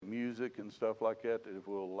music and stuff like that, that if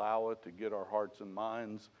we'll allow it to get our hearts and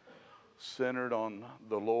minds centered on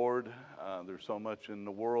the Lord. There's so much in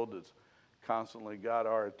the world that's constantly got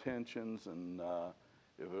our attentions, and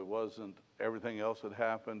if it wasn't everything else that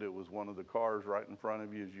happened, it was one of the cars right in front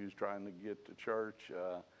of you as you was trying to get to church.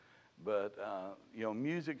 But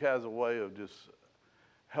music has a way of just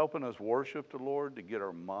helping us worship the Lord, to get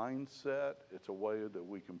our mind set. It's a way that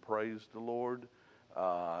we can praise the Lord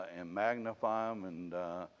and magnify Him. And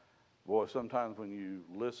boy, sometimes when you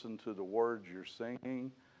listen to the words you're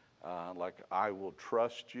singing, like "I will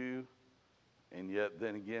trust you," and yet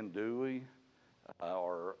then again, do we?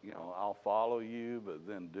 Or "I'll follow you," but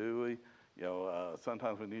then do we?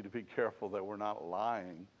 Sometimes we need to be careful that we're not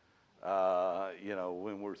lying,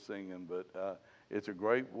 when we're singing. But it's a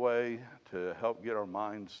great way to help get our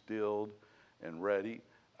minds stilled and ready.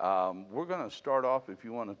 We're going to start off, if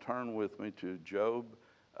you want to turn with me to Job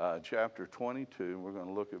chapter 22. We're going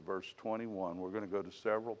to look at verse 21. We're going to go to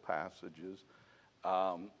several passages.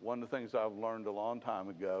 One of the things I've learned a long time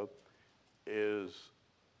ago is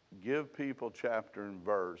give people chapter and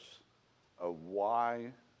verse of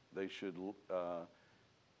why they should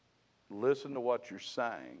listen to what you're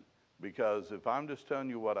saying. Because if I'm just telling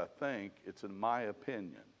you what I think, it's in my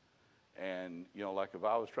opinion. And, like if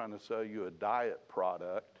I was trying to sell you a diet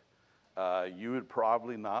product, you would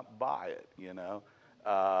probably not buy it,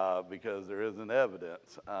 because there isn't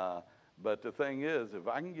evidence. But the thing is, if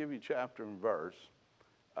I can give you chapter and verse,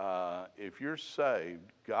 if you're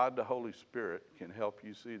saved, God the Holy Spirit can help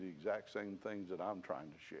you see the exact same things that I'm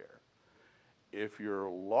trying to share. If you're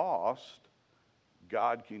lost,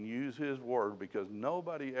 God can use His Word, because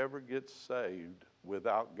nobody ever gets saved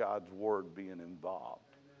without God's Word being involved.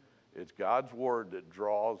 Amen. It's God's Word that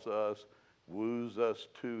draws us, woos us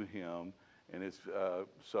to Him, and it's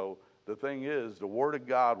so the thing is, the Word of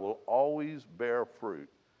God will always bear fruit,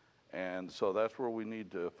 and so that's where we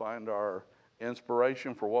need to find our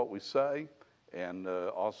inspiration for what we say, and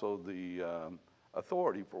also the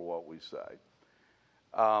authority for what we say.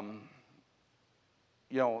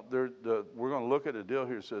 We're going to look at a deal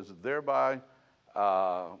here that says, "Thereby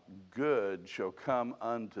good shall come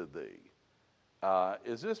unto thee."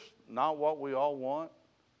 Is this not what we all want?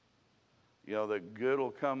 That good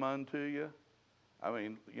will come unto you? I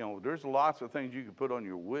mean, there's lots of things you can put on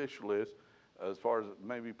your wish list as far as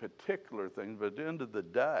maybe particular things, but at the end of the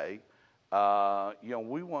day,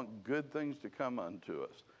 we want good things to come unto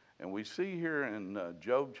us. And we see here in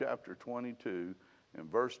Job chapter 22, in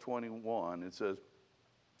verse 21, it says,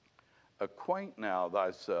 "Acquaint now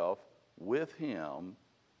thyself with him,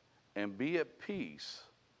 and be at peace,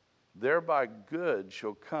 thereby good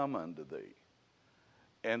shall come unto thee."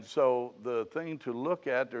 And so the thing to look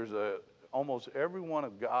at, there's almost every one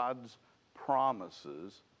of God's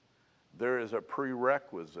promises, there is a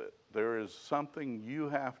prerequisite. There is something you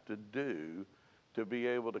have to do to be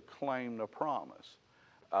able to claim the promise.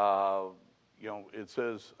 It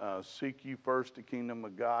says, "Seek ye first the kingdom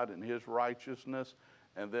of God and His righteousness,"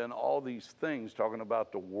 and then all these things, talking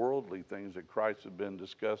about the worldly things that Christ had been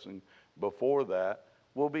discussing before that,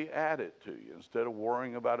 will be added to you. Instead of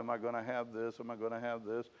worrying about, am I going to have this, am I going to have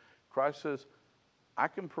this? Christ says, I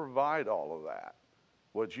can provide all of that.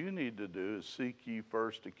 What you need to do is seek ye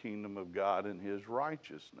first the kingdom of God and His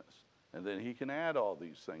righteousness. And then He can add all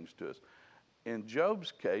these things to us. In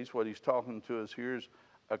Job's case, what he's talking to us here is,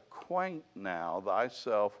 acquaint now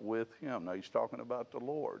thyself with Him. Now he's talking about the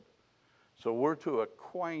Lord. So we're to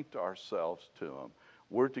acquaint ourselves to Him.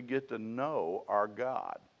 We're to get to know our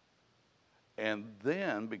God. And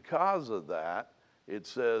then because of that, it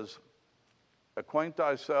says, acquaint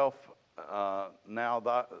thyself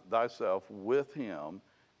thyself with Him,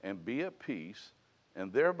 and be at peace,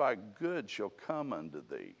 and thereby good shall come unto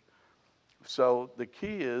thee. So the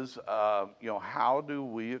key is, how do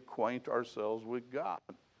we acquaint ourselves with God?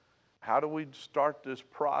 How do we start this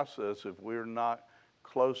process if we're not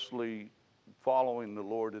closely following the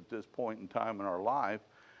Lord at this point in time in our life?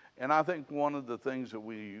 And I think one of the things that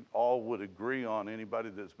we all would agree on, anybody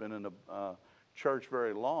that's been in the church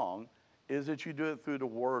very long, is that you do it through the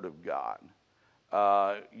Word of God.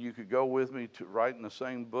 You could go with me to right in the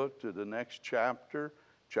same book to the next chapter,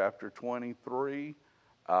 chapter 23,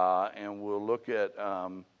 and we'll look at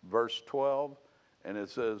verse 12, and it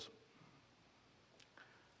says,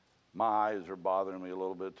 my eyes are bothering me a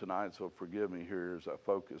little bit tonight, so forgive me here as I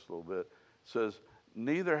focus a little bit. It says,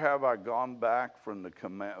 neither have I gone back from the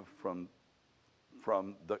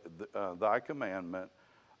thy commandment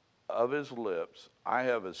of his lips. I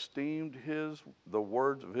have esteemed the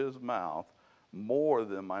words of his mouth more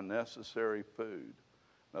than my necessary food.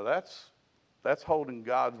 Now that's holding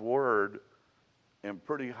God's word in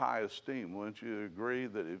pretty high esteem. Wouldn't you agree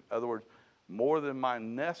that, in other words, more than my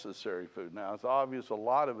necessary food? Now, it's obvious a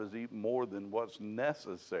lot of us eat more than what's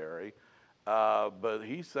necessary, but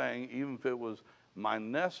he's saying even if it was my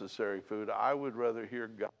necessary food, I would rather hear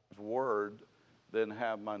God's word than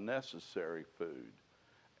have my necessary food.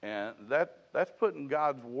 And that's putting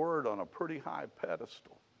God's word on a pretty high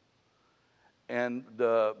pedestal. And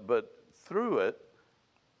but through it,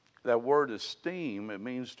 that word esteem, it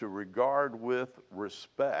means to regard with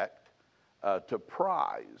respect, to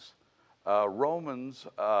prize. Romans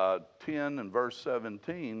 10 and verse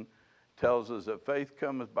 17 tells us that faith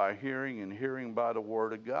cometh by hearing, and hearing by the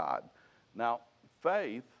word of God. Now,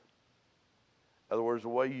 faith, in other words, the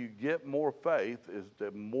way you get more faith is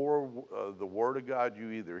the more the word of God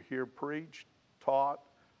you either hear preached, taught,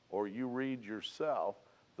 or you read yourself,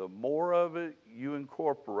 the more of it you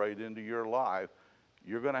incorporate into your life,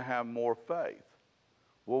 you're going to have more faith.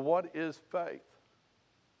 Well, what is faith?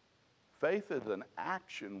 Faith is an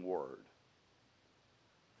action word.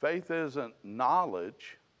 Faith isn't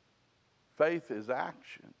knowledge. Faith is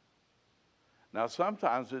action. Now,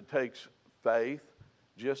 sometimes it takes faith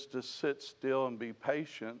just to sit still and be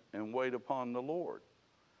patient and wait upon the Lord.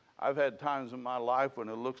 I've had times in my life when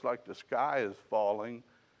it looks like the sky is falling,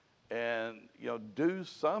 and do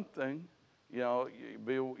something,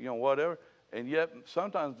 whatever. And yet,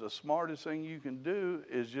 sometimes the smartest thing you can do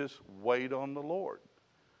is just wait on the Lord.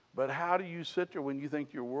 But how do you sit there when you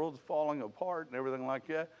think your world's falling apart and everything like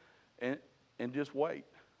that, and just wait?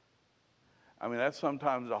 I mean, that's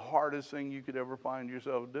sometimes the hardest thing you could ever find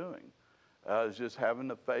yourself doing, is just having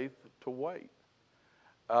the faith to wait.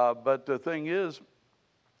 But the thing is,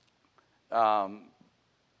 go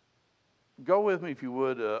with me if you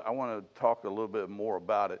would. I want to talk a little bit more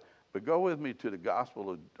about it. But go with me to the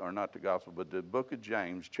gospel, or not the gospel, but the book of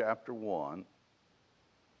James, chapter 1.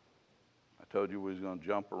 I told you we was going to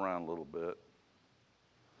jump around a little bit.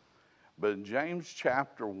 But in James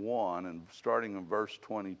chapter 1, and starting in verse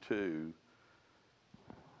 22,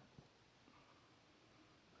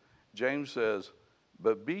 James says,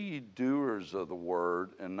 "But be ye doers of the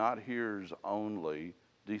word, and not hearers only,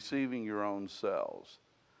 deceiving your own selves.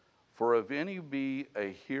 For if any be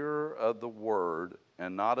a hearer of the word,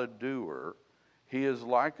 and not a doer, he is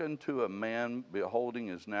like unto a man beholding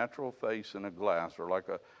his natural face in a glass," or like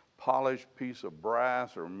a polished piece of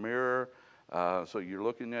brass or mirror. So you're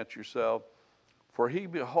looking at yourself. "For he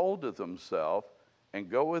beholdeth himself, and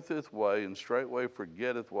goeth his way, and straightway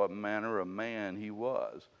forgetteth what manner of man he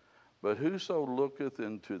was. But whoso looketh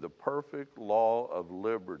into the perfect law of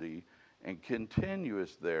liberty, and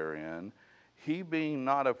continueth therein, he being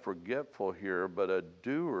not a forgetful hearer, but a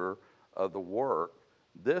doer of the work,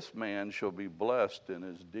 this man shall be blessed in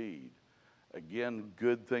his deed." Again,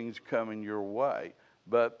 good things coming your way.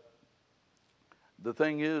 But the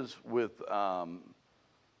thing is, with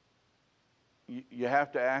you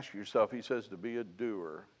have to ask yourself, he says to be a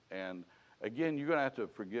doer. And again, you're going to have to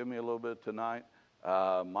forgive me a little bit tonight.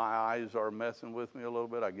 My eyes are messing with me a little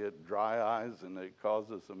bit. I get dry eyes, and it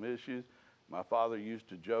causes some issues. My father used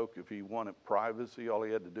to joke if he wanted privacy, all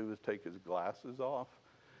he had to do was take his glasses off.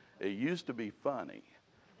 It used to be funny.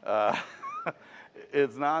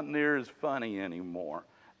 It's not near as funny anymore.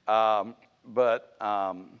 But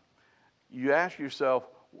you ask yourself,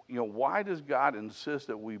 why does God insist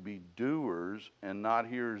that we be doers and not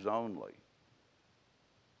hearers only?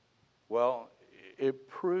 Well, it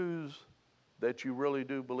proves that you really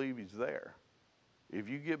do believe he's there. If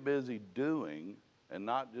you get busy doing and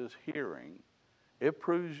not just hearing, it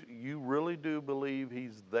proves you really do believe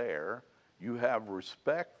he's there. You have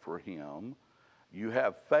respect for him. You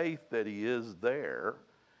have faith that he is there.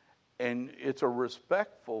 And it's a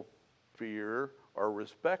respectful fear or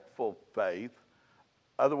respectful faith.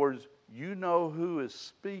 In other words, you know who is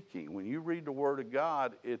speaking. When you read the Word of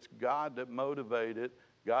God, it's God that motivated,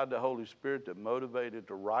 God the Holy Spirit that motivated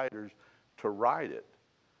the writers to write it.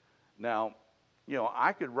 Now,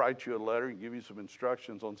 I could write you a letter and give you some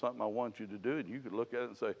instructions on something I want you to do, and you could look at it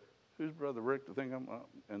and say, "Who's Brother Rick to think I'm going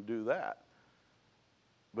to," and do that.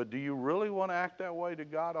 But do you really want to act that way to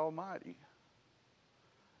God Almighty?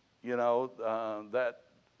 That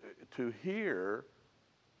to hear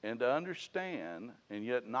and to understand and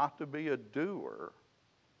yet not to be a doer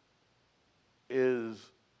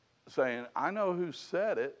is saying, I know who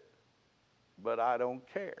said it, but I don't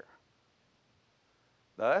care.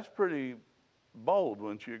 Now, that's pretty bold,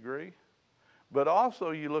 wouldn't you agree? But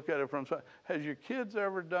also, you look at it from, has your kids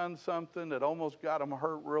ever done something that almost got them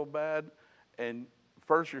hurt real bad? And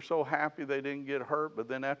first you're so happy they didn't get hurt, but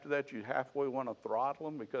then after that you halfway want to throttle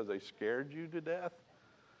them because they scared you to death?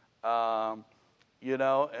 You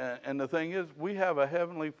know, and the thing is, we have a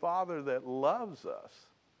Heavenly Father that loves us.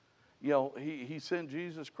 You know, he sent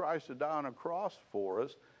Jesus Christ to die on a cross for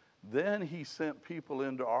us. Then he sent people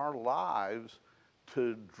into our lives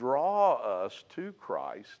to draw us to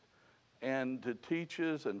Christ and to teach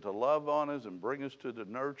us and to love on us and bring us to the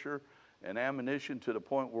nurture and admonition to the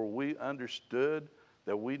point where we understood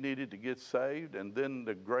that we needed to get saved. And then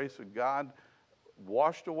the grace of God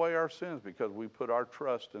washed away our sins because we put our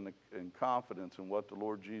trust and confidence in what the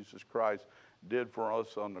Lord Jesus Christ did for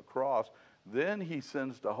us on the cross. Then he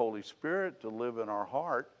sends the Holy Spirit to live in our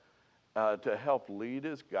heart, to help lead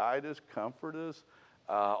us, guide us, comfort us,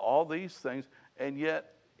 all these things. And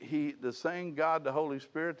yet, the same God, the Holy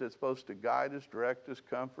Spirit, that's supposed to guide us, direct us,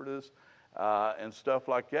 comfort us, and stuff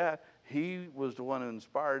like that, he was the one who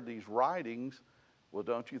inspired these writings. Well,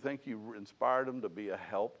 don't you think you inspired them to be a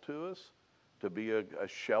help to us, to be a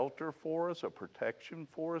shelter for us, a protection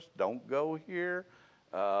for us? Don't go here.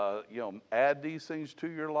 Add these things to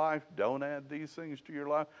your life. Don't add these things to your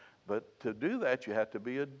life. But to do that, you have to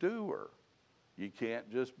be a doer. You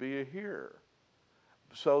can't just be a hearer.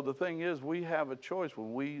 So the thing is, we have a choice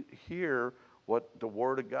when we hear what the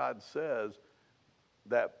Word of God says,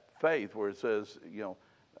 that faith where it says,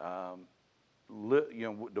 the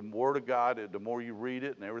Word of God, the more you read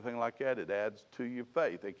it and everything like that, it adds to your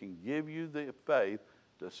faith. It can give you the faith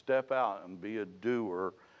to step out and be a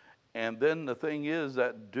doer. And then the thing is,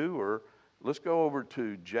 that doer, let's go over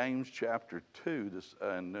to James chapter 2,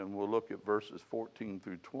 and then we'll look at verses 14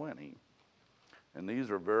 through 20. And these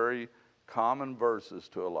are very common verses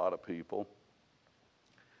to a lot of people.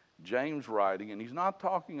 James writing, and he's not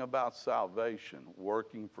talking about salvation,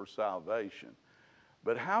 working for salvation.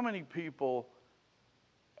 But how many people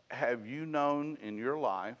have you known in your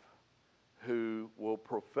life who will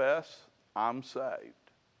profess, I'm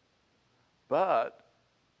saved, but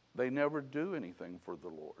they never do anything for the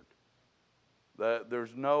Lord?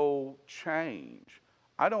 There's no change.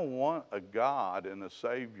 I don't want a God and a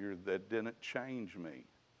Savior that didn't change me.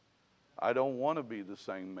 I don't want to be the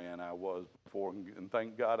same man I was before, and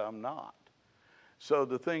thank God I'm not. So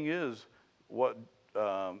the thing is, what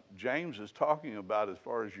James is talking about as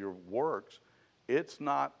far as your works, it's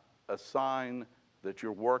not a sign that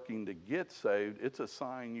you're working to get saved. It's a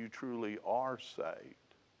sign you truly are saved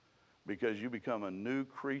because you become a new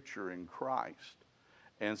creature in Christ.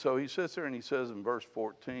 And so he sits there and he says in verse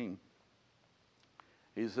 14,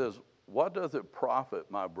 he says, what doth it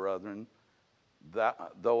profit, my brethren, that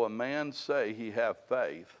though a man say he have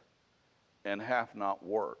faith and hath not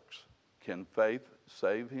works, can faith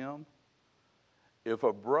save him? If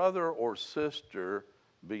a brother or sister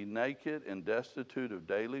be naked and destitute of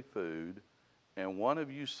daily food, and one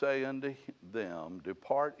of you say unto them,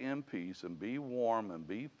 depart in peace and be warm and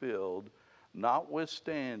be filled,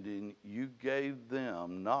 notwithstanding you gave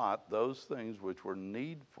them not those things which were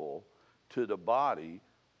needful to the body,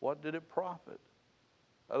 what did it profit?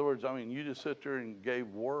 In other words, you just sit there and gave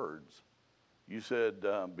words. You said,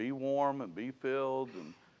 be warm and be filled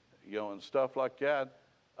and, and stuff like that.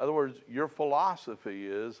 In other words, your philosophy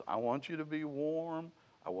is, I want you to be warm.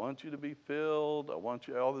 I want you to be filled. I want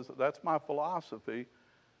you all this. That's my philosophy.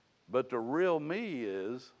 But the real me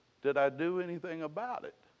is, did I do anything about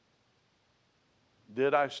it?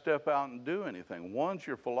 Did I step out and do anything? One's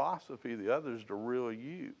your philosophy, the other's the real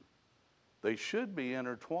you. They should be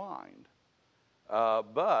intertwined.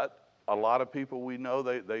 But a lot of people we know,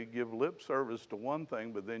 they give lip service to one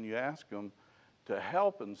thing, but then you ask them to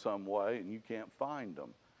help in some way, and you can't find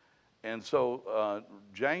them. And so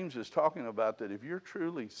James is talking about that if you're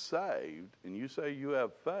truly saved, and you say you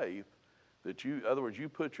have faith, in other words, you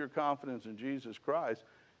put your confidence in Jesus Christ,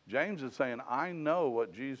 James is saying, I know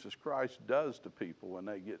what Jesus Christ does to people when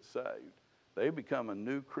they get saved. They become a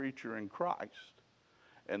new creature in Christ.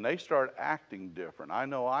 And they start acting different. I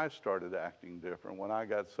know I started acting different when I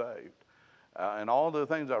got saved. And all the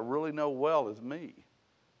things I really know well is me.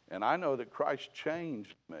 And I know that Christ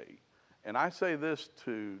changed me. And I say this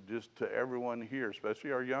to everyone here,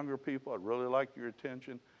 especially our younger people, I'd really like your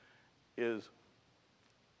attention, is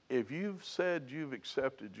if you've said you've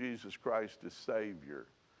accepted Jesus Christ as Savior,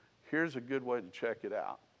 here's a good way to check it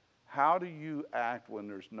out. How do you act when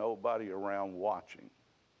there's nobody around watching?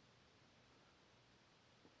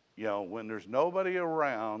 When there's nobody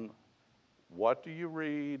around, what do you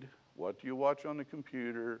read? What do you watch on the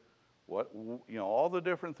computer? All the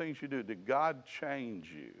different things you do. Did God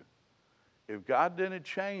change you? If God didn't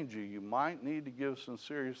change you, you might need to give some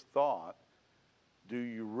serious thought. Do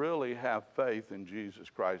you really have faith in Jesus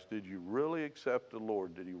Christ? Did you really accept the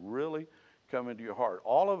Lord? Did he really come into your heart?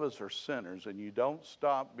 All of us are sinners, and you don't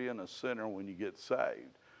stop being a sinner when you get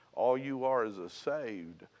saved. All you are is a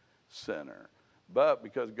saved sinner. But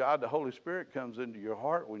because God, the Holy Spirit, comes into your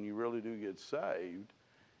heart when you really do get saved,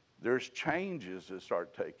 there's changes that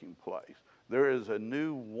start taking place. There is a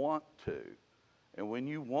new want to. And when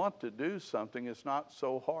you want to do something, it's not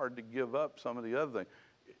so hard to give up some of the other things.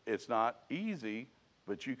 It's not easy,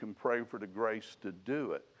 but you can pray for the grace to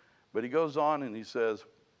do it. But he goes on and he says,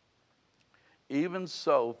 even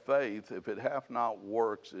so, faith, if it hath not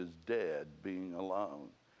works, is dead, being alone.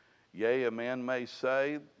 Yea, a man may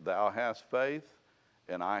say, thou hast faith,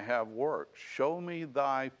 and I have works. Show me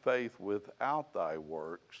thy faith without thy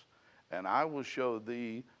works, and I will show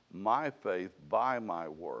thee my faith by my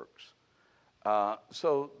works.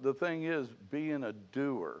 So the thing is, being a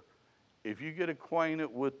doer. If you get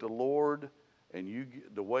acquainted with the Lord, and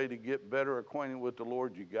the way to get better acquainted with the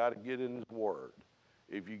Lord, you got to get in his word.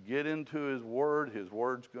 If you get into his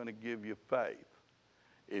word's going to give you faith.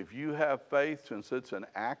 If you have faith, since it's an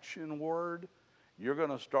action word, you're going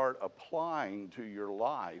to start applying to your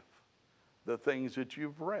life the things that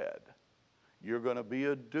you've read. You're going to be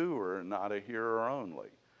a doer, not a hearer only.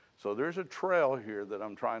 So there's a trail here that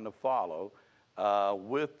I'm trying to follow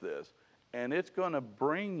with this. And it's going to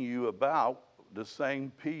bring you about the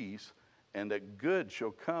same peace, and that good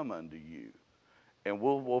shall come unto you. And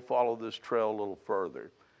we'll follow this trail a little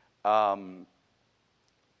further.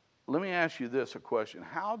 Let me ask you a question.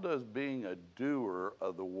 How does being a doer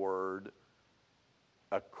of the word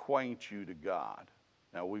acquaint you to God?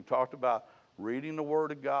 Now, we've talked about reading the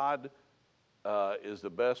word of God is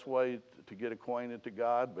the best way to get acquainted to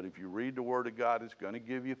God. But if you read the word of God, it's going to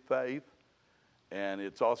give you faith. And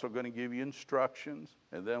it's also going to give you instructions.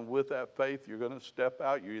 And then with that faith, you're going to step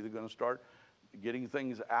out. You're either going to start getting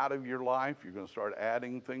things out of your life. You're going to start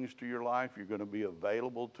adding things to your life. You're going to be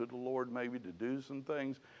available to the Lord maybe to do some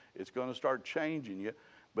things. It's going to start changing you.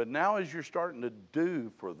 But now as you're starting to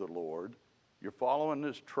do for the Lord, you're following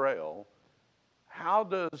this trail, how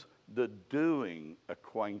does the doing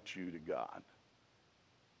acquaint you to God?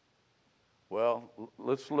 Well,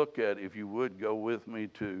 let's look at, if you would, go with me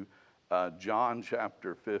to John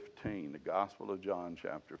chapter 15, the Gospel of John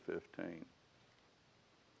chapter 15.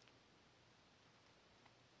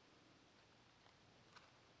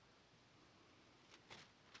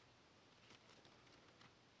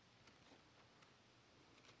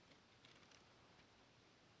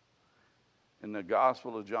 In the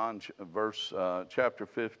Gospel of John, chapter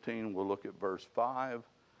 15, we'll look at verse 5,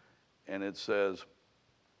 and it says,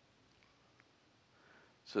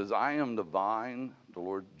 I am the vine, the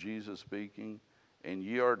Lord Jesus speaking, and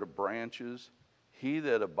ye are the branches. He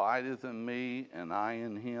that abideth in me, and I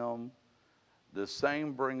in him, the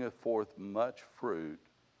same bringeth forth much fruit,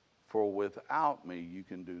 for without me you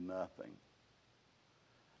can do nothing.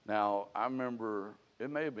 Now, I remember, it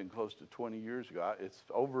may have been close to 20 years ago. It's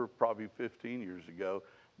over probably 15 years ago.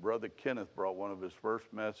 Brother Kenneth brought one of his first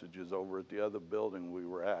messages over at the other building we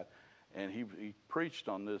were at, and he preached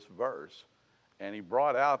on this verse. And he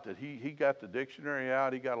brought out that he got the dictionary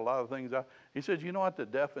out. He got a lot of things out. He said, you know what the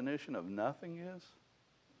definition of nothing is?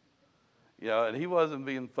 You know, and he wasn't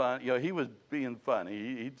being fun. You know, he was being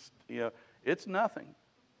funny. It's nothing.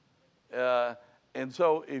 And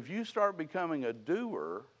so if you start becoming a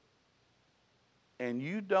doer, and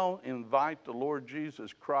you don't invite the Lord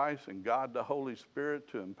Jesus Christ and God the Holy Spirit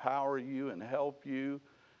to empower you and help you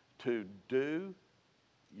to do,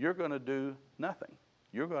 you're going to do nothing.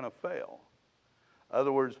 You're going to fail. In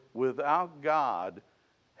other words, without God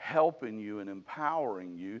helping you and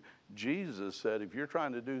empowering you, Jesus said, if you're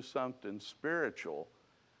trying to do something spiritual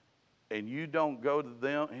and you don't go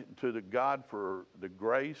to the God for the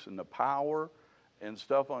grace and the power and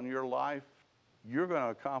stuff on your life, you're going to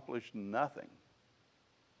accomplish nothing.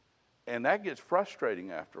 And that gets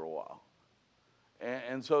frustrating after a while.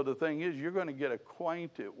 And so the thing is, you're going to get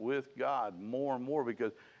acquainted with God more and more,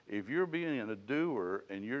 because if you're being a doer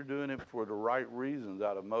and you're doing it for the right reasons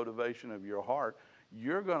out of motivation of your heart,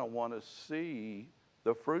 you're going to want to see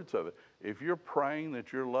the fruits of it. If you're praying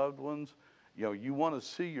that your loved ones, you want to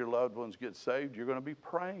see your loved ones get saved, you're going to be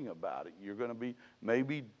praying about it. You're going to be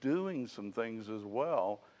maybe doing some things as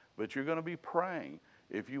well, but you're going to be praying.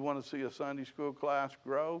 If you want to see a Sunday school class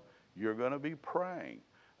grow, you're going to be praying.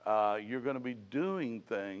 You're going to be doing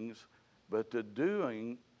things, but the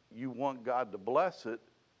doing, you want God to bless it,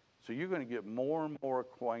 so you're going to get more and more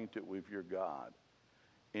acquainted with your God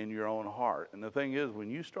in your own heart. And the thing is, when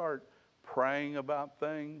you start praying about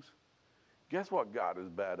things, guess what God is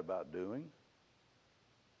bad about doing?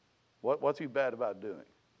 What's he bad about doing?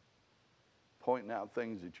 Pointing out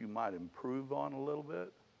things that you might improve on a little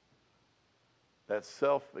bit. That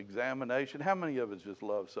self-examination. How many of us just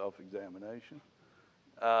love self-examination?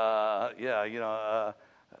 Yeah,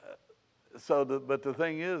 but the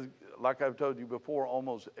thing is, like I've told you before,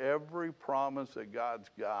 almost every promise that God's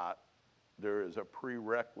got, there is a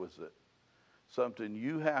prerequisite, something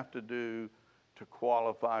you have to do to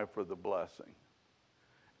qualify for the blessing.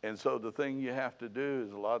 And so the thing you have to do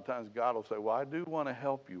is a lot of times God will say, well, I do want to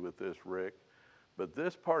help you with this, Rick, but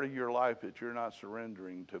this part of your life that you're not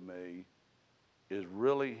surrendering to me is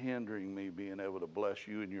really hindering me being able to bless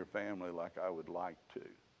you and your family like I would like to.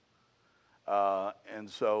 And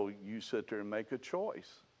so you sit there and make a choice.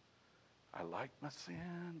 I like my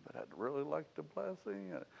sin, but I'd really like the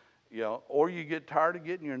blessing. Or you get tired of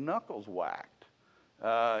getting your knuckles whacked.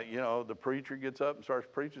 The preacher gets up and starts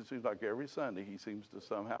preaching. It seems like every Sunday he seems to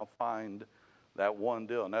somehow find that one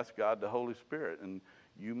deal, and that's God, the Holy Spirit. And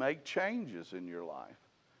you make changes in your life.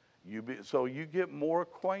 So you get more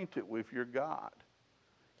acquainted with your God.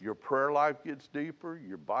 Your prayer life gets deeper.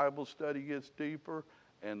 Your Bible study gets deeper.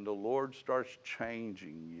 And the Lord starts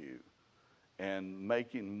changing you and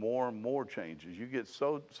making more and more changes. You get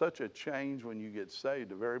such a change when you get saved.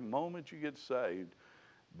 The very moment you get saved,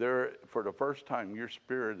 for the first time, your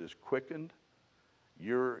spirit is quickened.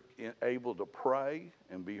 You're able to pray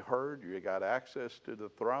and be heard. You got access to the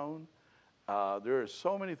throne. There are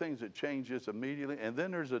so many things that change just immediately. And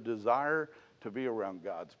then there's a desire to be around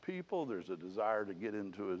God's people. There's a desire to get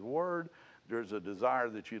into His Word. There's a desire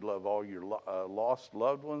that you'd love all your lost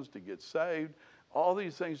loved ones to get saved. All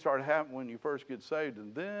these things start happening when you first get saved.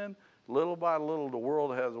 And then, little by little, the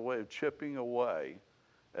world has a way of chipping away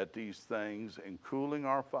at these things and cooling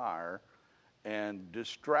our fire and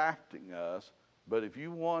distracting us. But if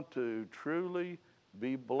you want to truly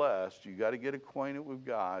be blessed, you got to get acquainted with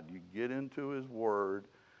God. You get into His Word.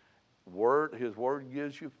 His Word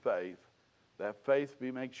gives you faith. That faith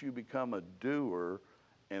makes you become a doer.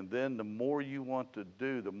 And then the more you want to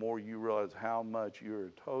do, the more you realize how much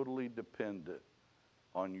you're totally dependent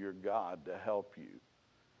on your God to help you.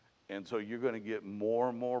 And so you're going to get more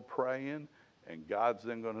and more praying, and God's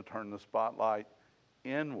then going to turn the spotlight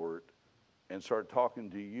inward and start talking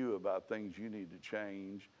to you about things you need to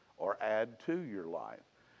change or add to your life.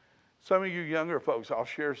 Some of you younger folks, I'll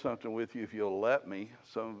share something with you if you'll let me.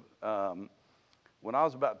 When I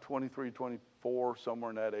was about 23, 24,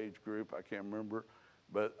 somewhere in that age group, I can't remember,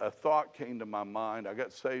 but a thought came to my mind. I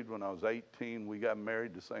got saved when I was 18. We got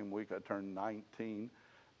married the same week I turned 19.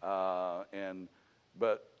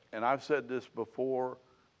 And I've said this before,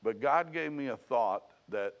 but God gave me a thought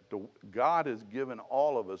that God has given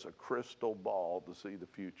all of us a crystal ball to see the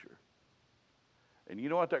future. And you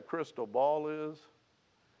know what that crystal ball is?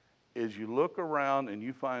 Is you look around and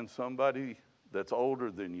you find somebody that's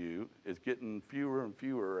older than you. It's getting fewer and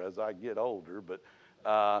fewer as I get older, but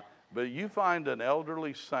you find an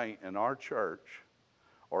elderly saint in our church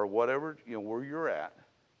or whatever, where you're at,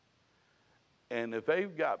 and if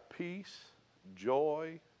they've got peace,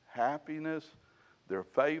 joy, happiness, they're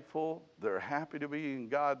faithful, they're happy to be in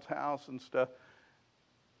God's house and stuff,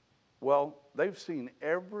 well, they've seen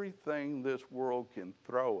everything this world can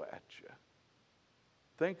throw at you.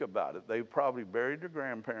 Think about it. They've probably buried their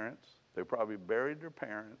grandparents. They probably buried their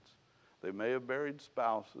parents. They may have buried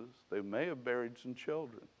spouses. They may have buried some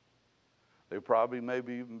children. They probably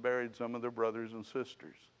maybe even buried some of their brothers and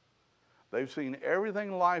sisters. They've seen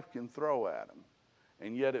everything life can throw at them.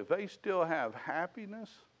 And yet if they still have happiness,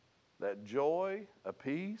 that joy, a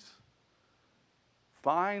peace,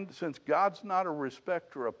 since God's not a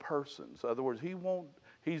respecter of persons. In other words, He's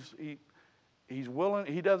willing,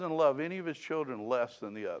 He doesn't love any of His children less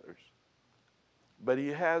than the others. But He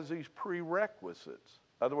has these prerequisites.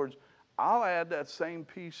 In other words, I'll add that same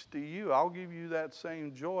peace to you. I'll give you that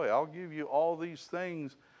same joy. I'll give you all these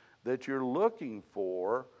things that you're looking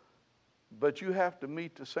for, but you have to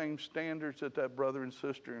meet the same standards that brother and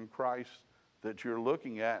sister in Christ that you're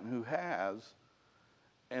looking at and who has.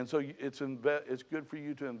 And so it's good for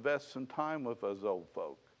you to invest some time with us old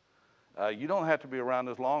folk. You don't have to be around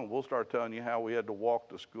as long. We'll start telling you how we had to walk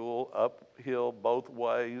to school uphill both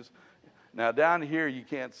ways. Now down here you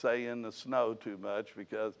can't say in the snow too much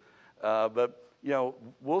because, but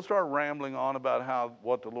we'll start rambling on about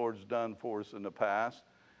what the Lord's done for us in the past.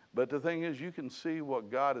 But the thing is, you can see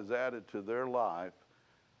what God has added to their life,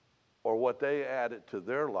 or what they added to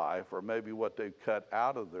their life, or maybe what they've cut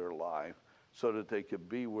out of their life, so that they could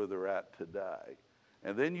be where they're at today.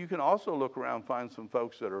 And then you can also look around and find some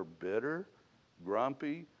folks that are bitter,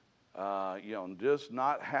 grumpy, just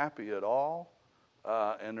not happy at all,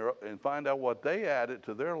 and find out what they added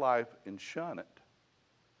to their life and shun it.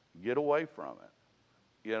 Get away from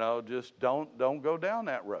it. Just don't go down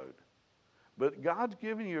that road. But God's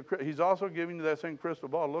giving you, he's also giving you that same crystal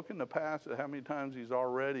ball. Look in the past at how many times he's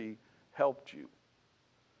already helped you.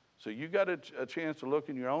 So you got a chance to look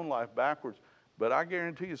in your own life backwards. But I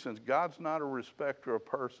guarantee you, since God's not a respecter of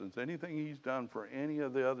persons, anything he's done for any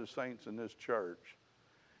of the other saints in this church,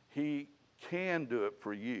 he can do it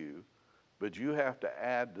for you, but you have to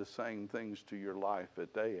add the same things to your life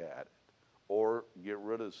that they added, or get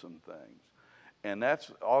rid of some things. And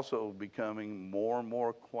that's also becoming more and more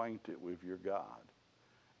acquainted with your God.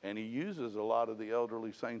 And he uses a lot of the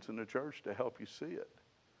elderly saints in the church to help you see it.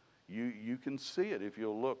 You can see it if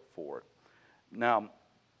you'll look for it. Now,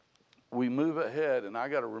 we move ahead, and I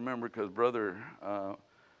got to remember, because Brother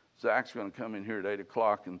Zach's going to come in here at 8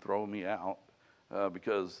 o'clock and throw me out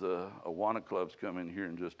because the Awana Club's coming here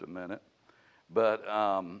in just a minute. But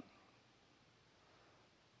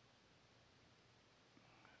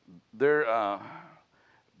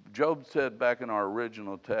Job said back in our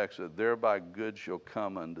original text that thereby good shall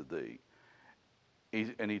come unto thee.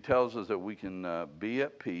 And he tells us that we can be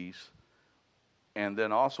at peace. And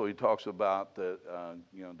then also he talks about that,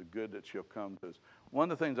 the good that shall come to us. One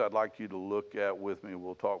of the things I'd like you to look at with me,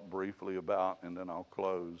 we'll talk briefly about, and then I'll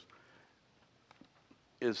close,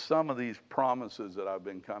 is some of these promises that I've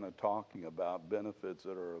been kind of talking about, benefits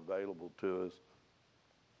that are available to us.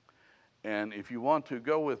 And if you want to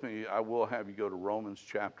go with me, I will have you go to Romans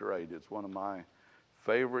chapter 8. It's one of my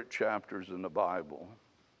favorite chapters in the Bible.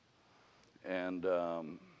 And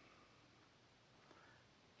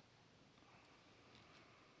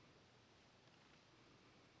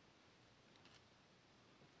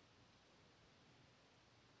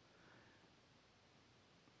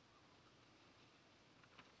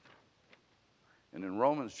in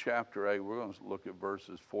Romans chapter 8, we're going to look at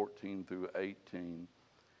verses 14 through 18.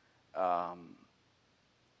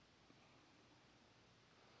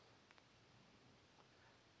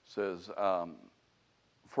 Says,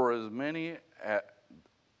 for as many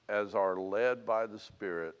as are led by the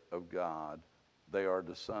Spirit of God, they are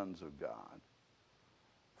the sons of God.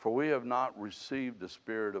 For we have not received the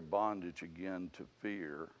spirit of bondage again to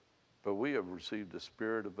fear, but we have received the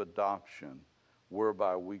spirit of adoption,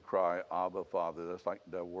 whereby we cry, Abba, Father. That's like,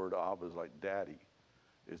 that word Abba is like daddy.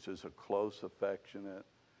 It's just a close, affectionate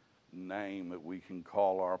name that we can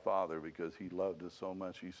call our Father, because he loved us so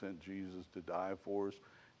much. He sent Jesus to die for us.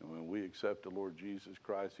 And when we accept the Lord Jesus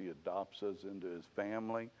Christ, he adopts us into his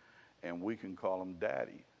family, and we can call him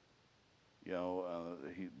daddy.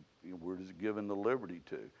 We're just given the liberty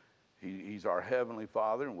to. He's our heavenly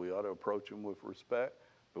Father, and we ought to approach him with respect,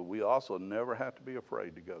 but we also never have to be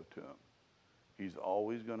afraid to go to him. He's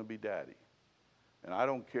always going to be daddy. And I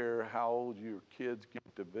don't care how old your kids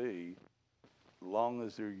get to be, as long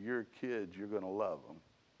as they're your kids, you're going to love them,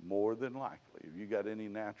 more than likely. If you got any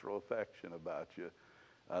natural affection about you,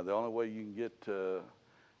 the only way you can get to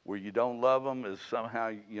where you don't love them is somehow,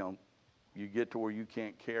 you get to where you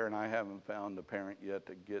can't care, and I haven't found a parent yet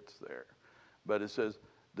that gets there. But it says,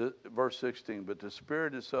 verse 16, but the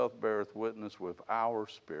Spirit itself beareth witness with our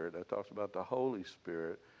spirit. That talks about the Holy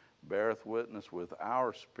Spirit, beareth witness with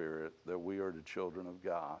our spirit that we are the children of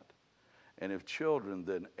God. And if children,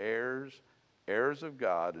 then heirs of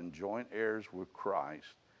God, and joint heirs with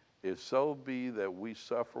Christ, if so be that we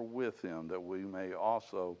suffer with him, that we may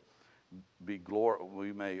also be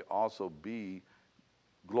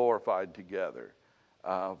glorified together.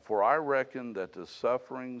 For I reckon that the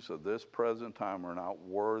sufferings of this present time are not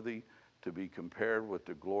worthy to be compared with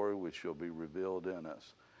the glory which shall be revealed in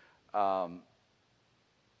us.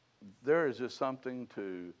 There is just something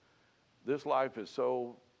to, this life is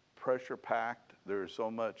so pressure packed. There is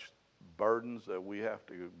so much burdens that we have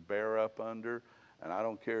to bear up under. And I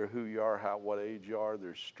don't care who you are, what age you are,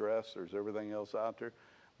 there's stress, there's everything else out there.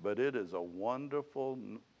 But it is a wonderful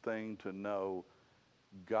thing to know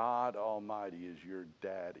God Almighty is your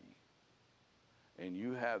daddy. And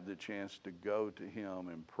you have the chance to go to him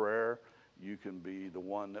in prayer. You can be the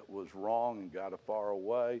one that was wrong and got far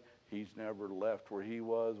away. He's never left where he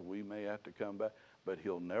was. We may have to come back, but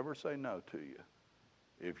he'll never say no to you.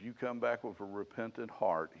 If you come back with a repentant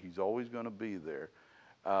heart, he's always going to be there.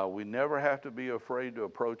 We never have to be afraid to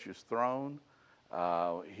approach his throne.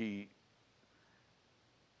 He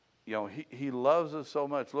loves us so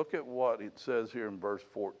much. Look at what it says here in verse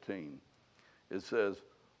 14. It says,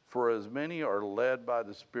 for as many are led by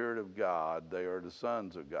the Spirit of God, they are the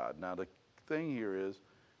sons of God. Now the thing here is,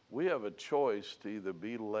 we have a choice to either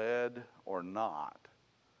be led or not.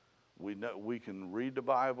 We can read the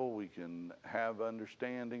Bible, we can have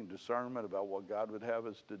understanding, discernment about what God would have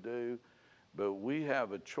us to do, but we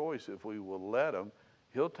have a choice if we will let him.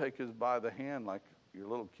 He'll take us by the hand like your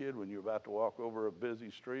little kid when you're about to walk over a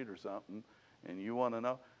busy street or something, And you want to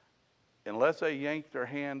know, unless they yank their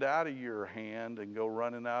hand out of your hand and go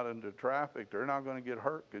running out into traffic, they're not going to get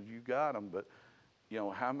hurt because you got them. But,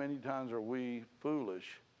 how many times are we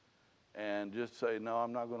foolish and just say, no,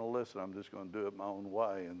 I'm not going to listen. I'm just going to do it my own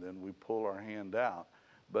way. And then we pull our hand out.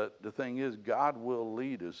 But the thing is, God will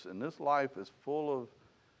lead us. And this life is full of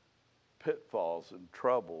pitfalls and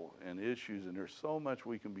trouble and issues. And there's so much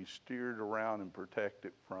we can be steered around and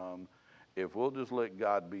protected from if we'll just let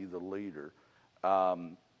God be the leader.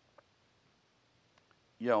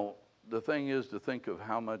 The thing is to think of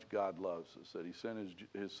how much God loves us, that he sent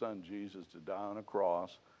his son Jesus to die on a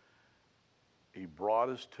cross. He brought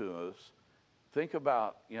us to us. Think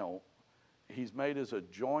about, he's made us a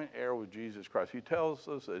joint heir with Jesus Christ. He tells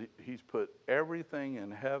us that he's put everything in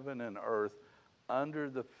heaven and earth under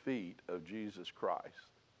the feet of Jesus Christ.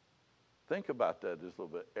 Think about that just a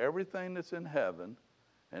little bit. Everything that's in heaven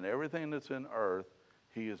and everything that's in earth,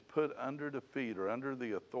 he is put under the feet or under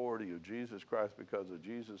the authority of Jesus Christ because of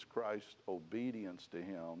Jesus Christ's obedience to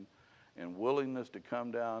him and willingness to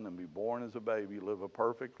come down and be born as a baby, live a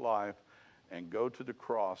perfect life, and go to the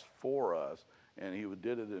cross for us. And he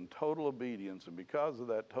did it in total obedience. And because of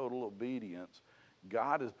that total obedience,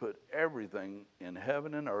 God has put everything in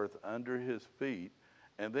heaven and earth under his feet.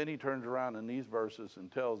 And then he turns around in these verses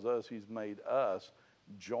and tells us he's made us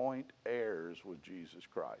joint heirs with Jesus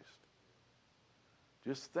Christ.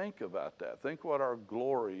 Just think about that. Think what our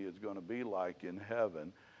glory is going to be like in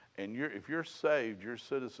heaven. And if you're saved, your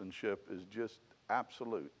citizenship is just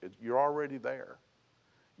absolute. You're already there.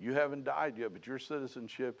 You haven't died yet, but your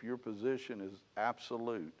citizenship, your position is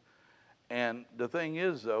absolute. And the thing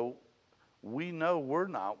is, though, we know we're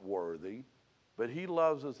not worthy, but he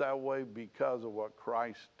loves us that way because of what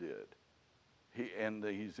Christ did.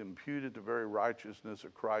 He's imputed the very righteousness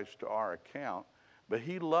of Christ to our account. But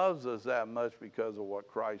he loves us that much because of what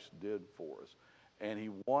Christ did for us. And he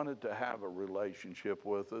wanted to have a relationship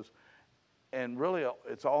with us. And really,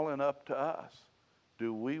 it's all up to us.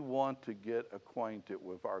 Do we want to get acquainted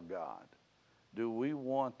with our God? Do we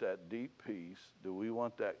want that deep peace? Do we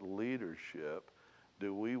want that leadership?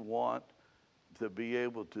 Do we want to be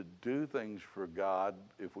able to do things for God?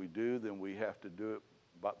 If we do, then we have to do it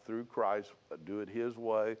through Christ, do it his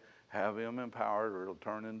way, have him empowered, or it'll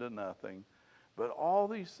turn into nothing. But all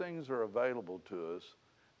these things are available to us,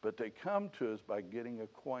 but they come to us by getting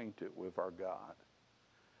acquainted with our God.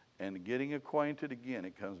 And getting acquainted, again,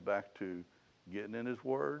 it comes back to getting in his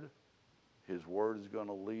word. His word is going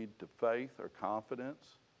to lead to faith or confidence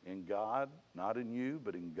in God, not in you,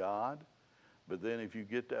 but in God. But then if you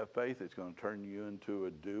get that faith, it's going to turn you into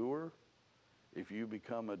a doer. If you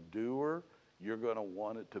become a doer, you're going to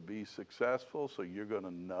want it to be successful, so you're going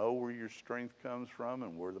to know where your strength comes from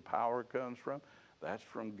and where the power comes from. That's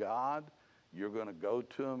from God. You're going to go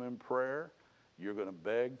to him in prayer. You're going to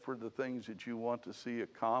beg for the things that you want to see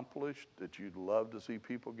accomplished, that you'd love to see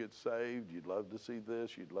people get saved. You'd love to see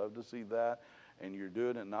this. You'd love to see that. And you're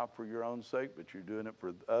doing it not for your own sake, but you're doing it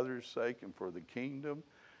for others' sake and for the kingdom.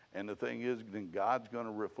 And the thing is, then God's going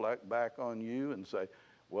to reflect back on you and say,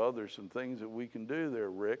 well, there's some things that we can do there,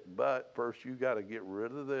 Rick, but first you got to get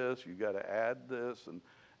rid of this. You got to add this.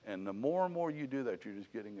 And the more and more you do that, you're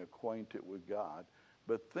just getting acquainted with God.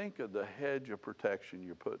 But think of the hedge of protection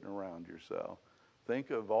you're putting around yourself. Think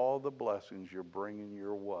of all the blessings you're bringing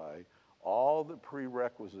your way, all the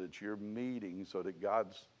prerequisites you're meeting so that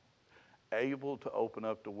God's able to open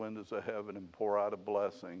up the windows of heaven and pour out a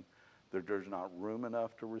blessing that there's not room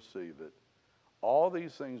enough to receive it. All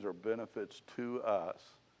these things are benefits to us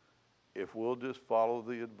if we'll just follow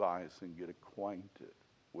the advice and get acquainted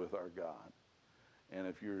with our God. And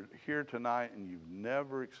if you're here tonight and you've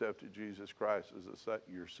never accepted Jesus Christ as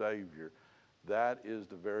your Savior, that is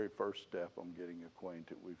the very first step on getting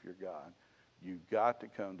acquainted with your God. You've got to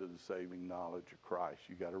come to the saving knowledge of Christ.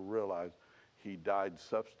 You've got to realize he died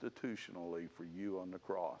substitutionally for you on the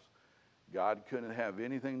cross. God couldn't have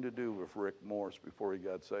anything to do with Rick Morris before he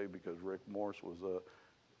got saved because Rick Morris was a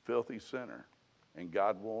filthy sinner. And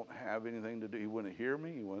God won't have anything to do. He wouldn't hear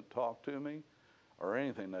me. He wouldn't talk to me or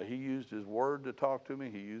anything. Now, he used his word to talk to me.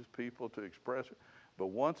 He used people to express it. But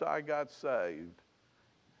once I got saved,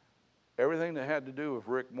 everything that had to do with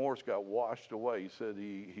Rick Morris got washed away. He said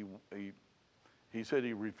he said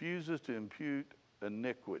he refuses to impute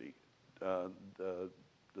iniquity. The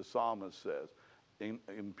psalmist says.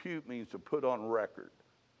 Impute means to put on record.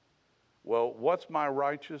 Well, what's my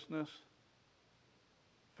righteousness?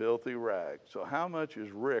 Filthy rags. So how much is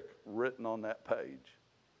Rick written on that page?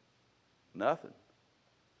 Nothing.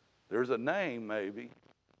 There's a name maybe,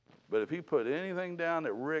 but if he put anything down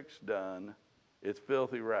that Rick's done, it's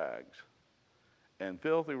filthy rags. And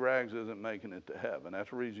filthy rags isn't making it to heaven.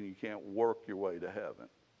 That's the reason you can't work your way to heaven.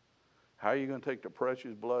 How are you going to take the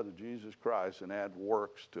precious blood of Jesus Christ and add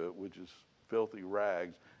works to it, which is filthy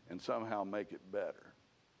rags, and somehow make it better?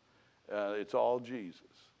 It's all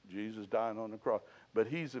Jesus. Jesus dying on the cross. But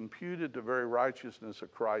he's imputed the very righteousness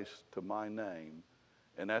of Christ to my name,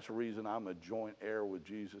 and that's the reason I'm a joint heir with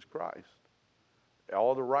Jesus Christ.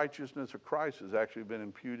 All the righteousness of Christ has actually been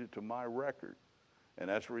imputed to my record. And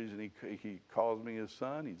that's the reason he calls me his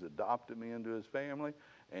son. He's adopted me into his family,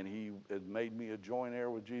 and he has made me a joint heir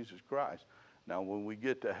with Jesus Christ. Now, when we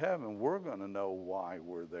get to heaven, we're going to know why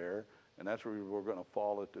we're there, and that's where we're going to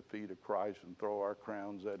fall at the feet of Christ and throw our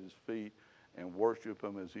crowns at his feet and worship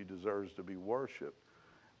him as he deserves to be worshiped.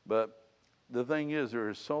 But the thing is, there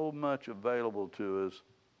is so much available to us.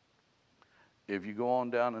 If you go on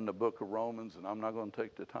down in the book of Romans, and I'm not going to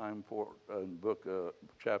take the time for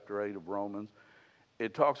chapter 8 of Romans,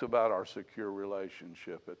 it talks about our secure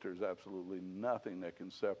relationship, that there's absolutely nothing that can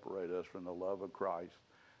separate us from the love of Christ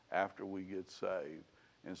after we get saved.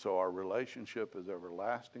 And so our relationship is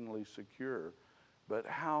everlastingly secure. But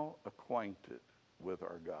how acquainted with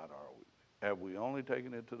our God are we? Have we only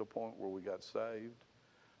taken it to the point where we got saved?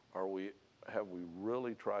 Or have we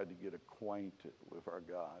really tried to get acquainted with our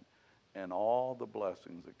God and all the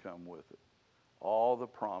blessings that come with it, all the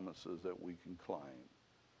promises that we can claim?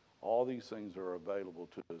 All these things are available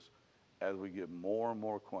to us as we get more and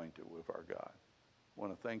more acquainted with our God. I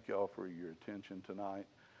want to thank y'all for your attention tonight.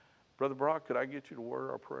 Brother Brock, could I get you to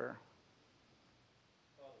word our prayer?